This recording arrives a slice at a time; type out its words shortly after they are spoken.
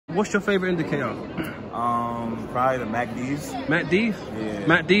What's your favorite indicator? Probably the MACDs. MACDs? Yeah.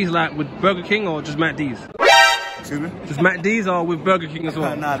 MACDs like with Burger King or just MACDs? Excuse me? Just MACDs or with Burger King as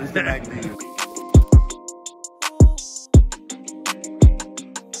well? Nah, this is the MACDs.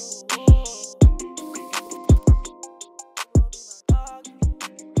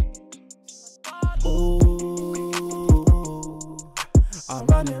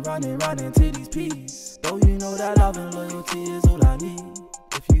 I'm running to these peas. Though you know that love and loyalty is all I need.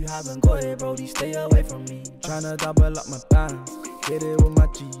 If you haven't got it, brody, stay away from me. Tryna double up my bands, get it with my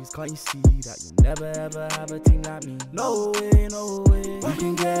G's. Can't you see that you never ever have a team like me? No way, no way. We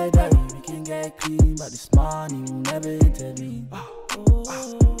can get dirty, we can get clean, but this money will never intervene.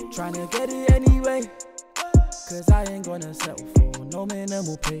 Tryna get it anyway, cause I ain't gonna settle for no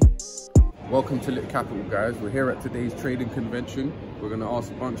minimal pay. Welcome to Lit Capital, guys. We're here at today's trading convention. We're going to ask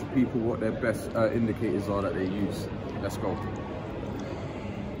a bunch of people what their best indicators are that they use. Let's go.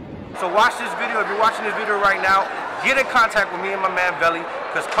 So watch this video. If you're watching this video right now, get in contact with me and my man Belly,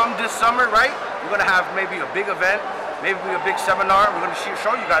 because come this summer, right, we're going to have maybe a big event, maybe a big seminar. We're going to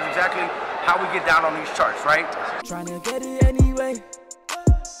show you guys exactly how we get down on these charts, right? Trying to get it anyway,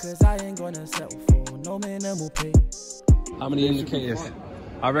 cause I ain't gonna settle for no minimal pay. How many indicators?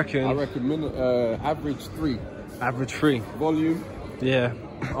 I reckon average 3. Average 3. Volume. Yeah.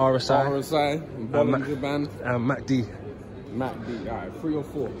 RSI. Bollinger Band. And MACD. MACD. Alright, 3 or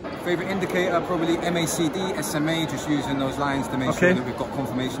 4. Favorite indicator, probably MACD, SMA, just using those lines to make sure that we've got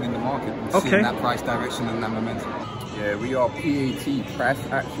confirmation in the market and seeing that price direction and that momentum. Yeah, we are PAT, price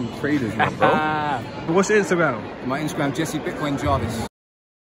action traders, my bro. What's your Instagram? My Instagram, Jesse Bitcoin Jarvis.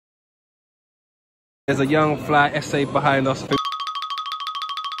 There's a young fly essay behind us. I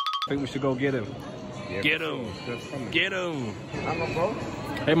think we should go get him. Yeah, get him. Get him. I'm a bro.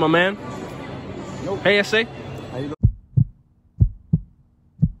 Hey, my man. Nope. Hey, essay. How you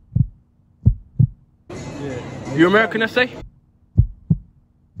Yeah. You American, essay?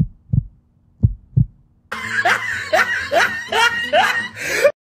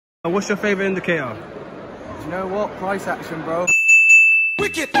 What's your favorite indicator? Do you know what? Price action, bro.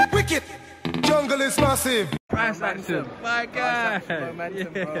 Wicked, wicked. Jungle is massive. Price action. My God.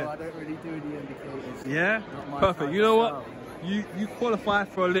 Momentum, bro. I don't really do the indicators. Yeah? Perfect. You know what? You qualify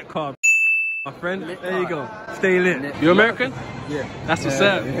for a lit card, my friend. Lit there you card. go. Stay lit. You American? Yeah. That's what's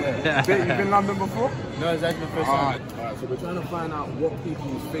up. You've been in London before? No, it's actually the first time. Alright, so we're trying to find out what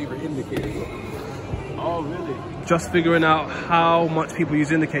people's favourite indicators are. Oh, really? Just figuring out how much people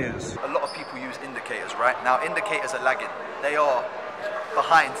use indicators. A lot of people use indicators, right? Now, indicators are lagging. They are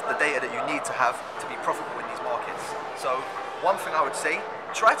behind the data that you need to have to be profitable in these markets. So, one thing I would say,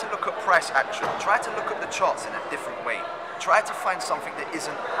 try to look at price action. Try to look at the charts in a different way. Try to find something that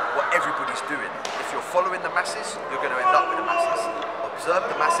isn't what everybody's doing. If you're following the masses, you're going to end up with the masses. Observe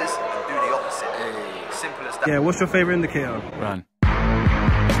the masses and do the opposite. Simple as that. Yeah, what's your favorite indicator? Run.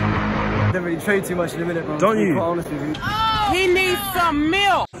 I don't really trade too much in a minute, bro. Don't you? Quite honest with you. He needs some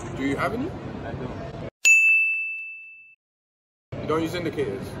milk. Do you have any? I don't. You don't use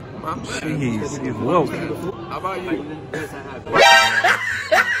indicators? Huh? Jeez, he's woke. How about you? Yes, I have.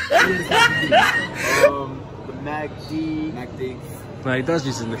 The MACD. No, he does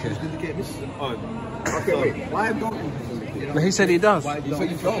use indicators. Okay, wait. Why don't you use indicators? No, he said he does. You said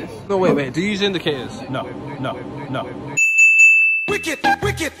you don't. No, wait. Do you use indicators? No. Wicked,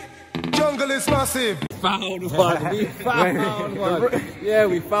 wicked. Jungle is massive. Found one. We found one. Yeah,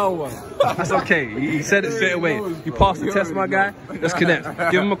 we found one. That's okay. He said it straight away. You passed the test, my guy. Let's connect.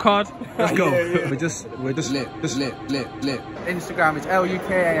 Give him a card. Let's go. We're just lit. Instagram is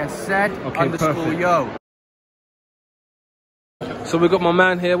LUKASZ_yo. So we got my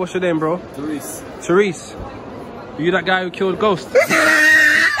man here. What's your name, bro? Therese. Are you that guy who killed Ghost?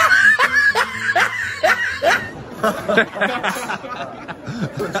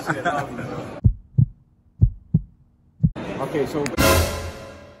 Okay, so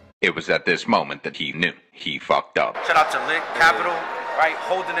it was at this moment that he knew he fucked up. Shout out to Lit Capital, right?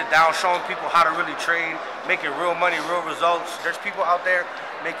 Holding it down, showing people how to really trade, making real money, real results. There's people out there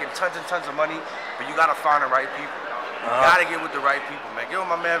making tons and tons of money, but you gotta find the right people. You gotta get with the right people, man. Give him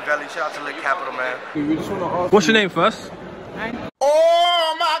my man Belly. Shout out to Lit Capital, man. we just want to ask. What's your name first?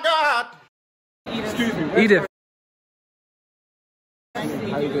 Oh my God. Excuse me. Edith. How you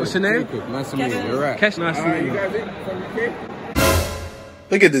doing? What's your name? Jacob. Nice to meet you. You're right. Kesh, nice to meet You you. guys in from UK?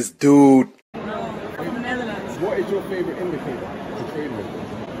 Look at this dude. What is your favorite indicator to trade with?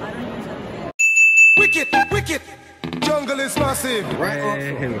 Wicked, wicked. Jungle is massive. Right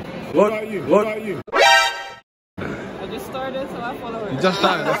answer. What about you? What? What about you? I just started, so I follow it. You just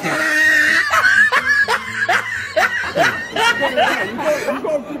started. Okay.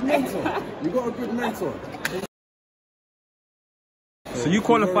 got a good mentor. You got a good mentor. So you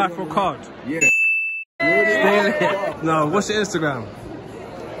qualify for a card? Yeah. No, what's your Instagram?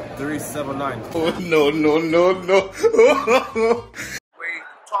 379. Oh, no. Way you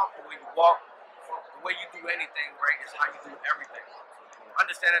talk, the way you walk, the way you do anything, right, is how you do everything.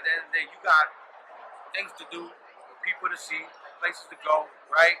 Understand at the end of the day, you got things to do, people to see, places to go,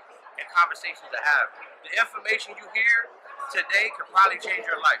 right, and conversations to have. The information you hear today could probably change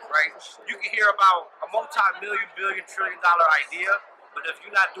your life, right? You can hear about a multi-million, billion, trillion-dollar idea, but if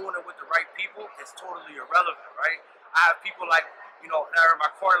you're not doing it with the right people, it's totally irrelevant, right? I have people like, you know, that are in my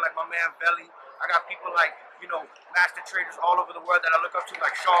corner, like my man Belly. I got people like, you know, master traders all over the world that I look up to,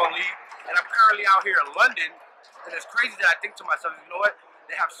 like Sean Lee. And I'm currently out here in London, and it's crazy that I think to myself, you know what?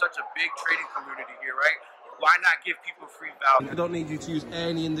 They have such a big trading community here, right? Why not give people free value? I don't need you to use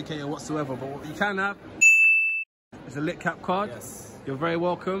any indicator whatsoever, but what you can have is a lit cap card. Yes. You're very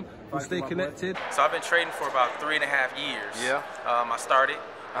welcome. We'll stay connected. So I've been trading for about 3.5 years. Yeah. I started.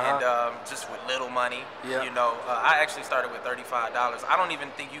 And just with little money, you know, I actually started with $35. I don't even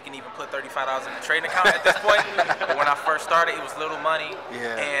think you can even put $35 in a trading account at this point. But when I first started, it was little money,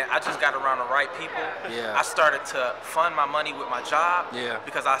 and I just got around the right people. I started to fund my money with my job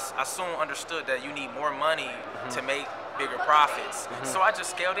because I soon understood that you need more money to make bigger profits. So I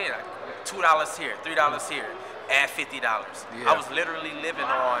just scaled in, $2 here, $3 here. Add $50. I was literally living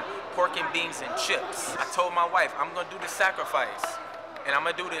on pork and beans and chips. I told my wife, I'm gonna do the sacrifice. And I'm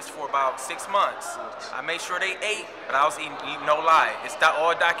gonna do this for about 6 months. I made sure they ate, but I was eating no lie. It's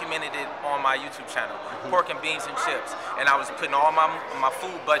all documented on my YouTube channel. Pork and beans and chips. And I was putting all my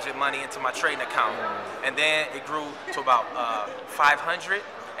food budget money into my trading account. And then it grew to about 500,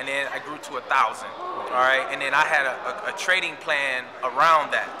 and then I grew to 1,000. All right, and then I had a trading plan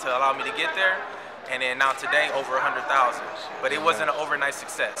around that to allow me to get there. And then now today, over 100,000. But it wasn't an overnight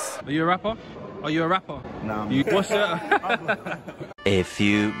success. Are you a rapper? Are you a rapper? No. What's that? A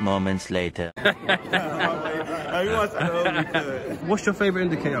few moments later. What's your favorite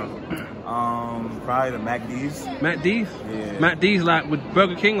indicator? Probably the MACDs. MACDs? Yeah. MACDs like with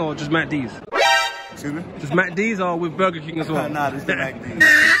Burger King or just MACDs? Excuse me? Just MACDs or with Burger King as well? Nah, this is the MACDs.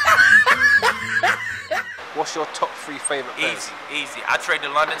 What's your top 3 favorite pairs? Easy. I trade the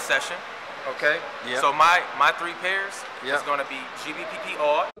London session. Okay. Yeah. So my 3 pairs is going to be GBPP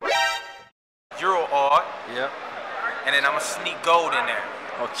odd, Euro odd, and then I'm gonna sneak gold in there.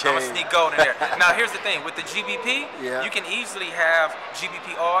 Okay. I'm gonna sneak gold in there. Now here's the thing with the GBP, you can easily have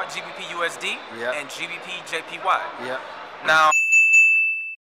GBP odd, GBP USD, and GBP JPY. Now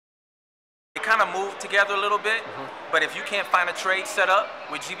they kind of move together a little bit, but if you can't find a trade set up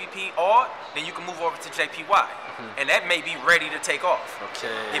with GBP odd, then you can move over to JPY, and that may be ready to take off.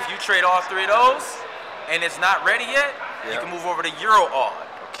 Okay. If you trade all 3 of those and it's not ready yet, you can move over to Euro odd.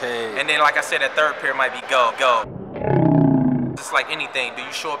 Okay. And then, like I said, that 3rd pair might be go. Just like anything, do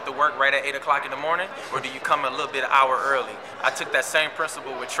you show up to work right at 8 o'clock in the morning, or do you come a little bit an hour early? I took that same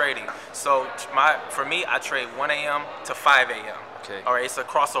principle with trading. So for me, I trade 1 a.m. to 5 a.m. Okay. All right, it's a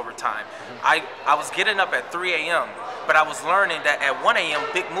crossover time. I was getting up at 3 a.m., but I was learning that at 1 a.m.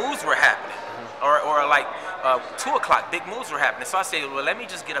 big moves were happening, or like 2 o'clock big moves were happening. So I said, well, let me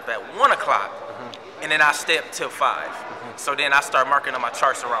just get up at 1 o'clock, and then I stay up till 5. So then I start marking on my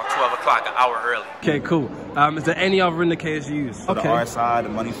charts around 12 o'clock, an hour early. Okay, cool. Is there any other indicators you use? So the RSI, the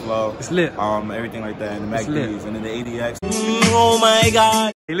money flow. It's lit. Everything like that, and the MACDs, and then the ADX. Oh my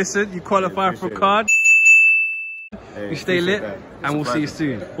God. Hey, listen, you qualify for a card. Hey, you stay lit, and we'll see you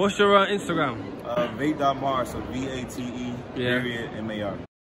soon. Pleasure. What's your Instagram? Vate.mar, so VATE.MAR.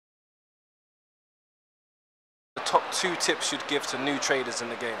 The top 2 tips you'd give to new traders in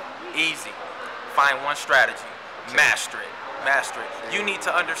the game? Easy. Find one strategy. Master it. You need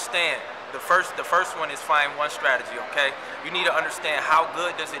to understand. The first one is find one strategy, okay? You need to understand how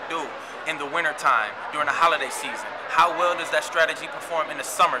good does it do in the winter time, during the holiday season. How well does that strategy perform in the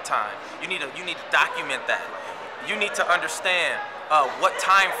summertime? You need to document that. You need to understand what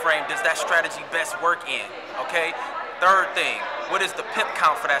time frame does that strategy best work in, okay? 3rd thing, what is the pip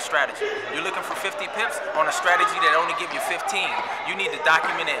count for that strategy? You're looking for 50 pips on a strategy that only give you 15. You need to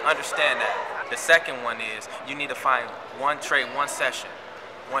document it and understand that. The second one is you need to find one trade, one session.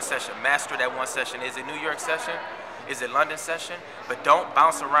 Master that one session. Is it New York session? Is it London session? But don't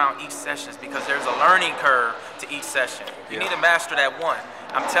bounce around each session because there's a learning curve to each session. You need to master that one.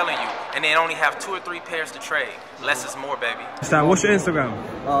 I'm telling you. And then only have 2 or 3 pairs to trade. Less is more, baby. Stan, what's your Instagram?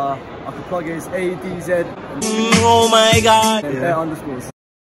 I can plug it as ADZ. Oh my God. _.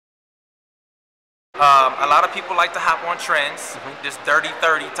 A lot of people like to hop on trends, this dirty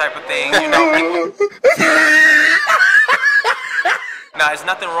 30 type of thing, you know. Now, there's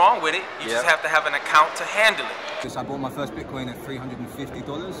nothing wrong with it. You just have to have an account to handle it. I bought my first Bitcoin at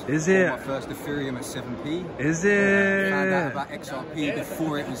 $350. Is it? Bought my first Ethereum at 7p. Is it? Found out about XRP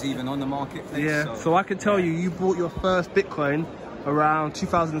before it was even on the marketplace. Yeah. So I can tell you, you bought your first Bitcoin around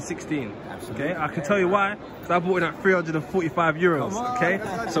 2016. Absolutely. Okay. I can tell you why. Because I bought it at 345 euros. Okay.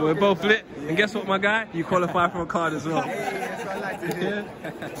 So we're both lit. And guess what, my guy? You qualify for a card as well. That's what I like to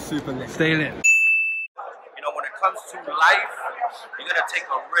hear. Super lit. Stay lit. You know, when it comes to life, you're gonna take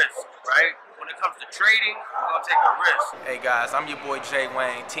a risk, right? When it comes to trading, you're gonna take a risk. Hey guys, I'm your boy Jay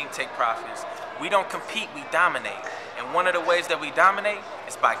Wayne, Team Take Profits. We don't compete, we dominate. And one of the ways that we dominate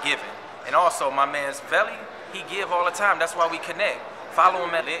is by giving. And also, my man's Veli, he give all the time. That's why we connect. Follow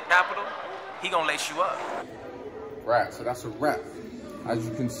him at Lit Capital. He gonna lace you up. Right, so that's a wrap. As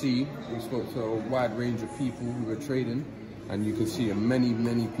you can see, we spoke to a wide range of people who were trading, and you can see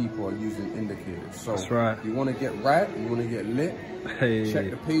many people are using indicators. So that's right. You want to get right, you want to get lit,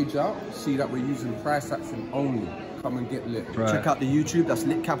 check the page out, see that we're using price action only. Come and get lit. Right. Check out the YouTube, that's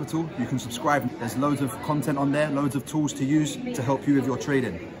Lit Capital. You can subscribe. There's loads of content on there, loads of tools to use to help you with your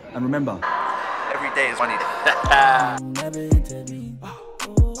trading. And remember, every day is money. Never intervene.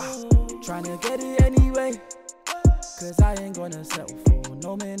 Trying to get it anyway. Cause I ain't gonna settle for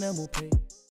no minimal pay.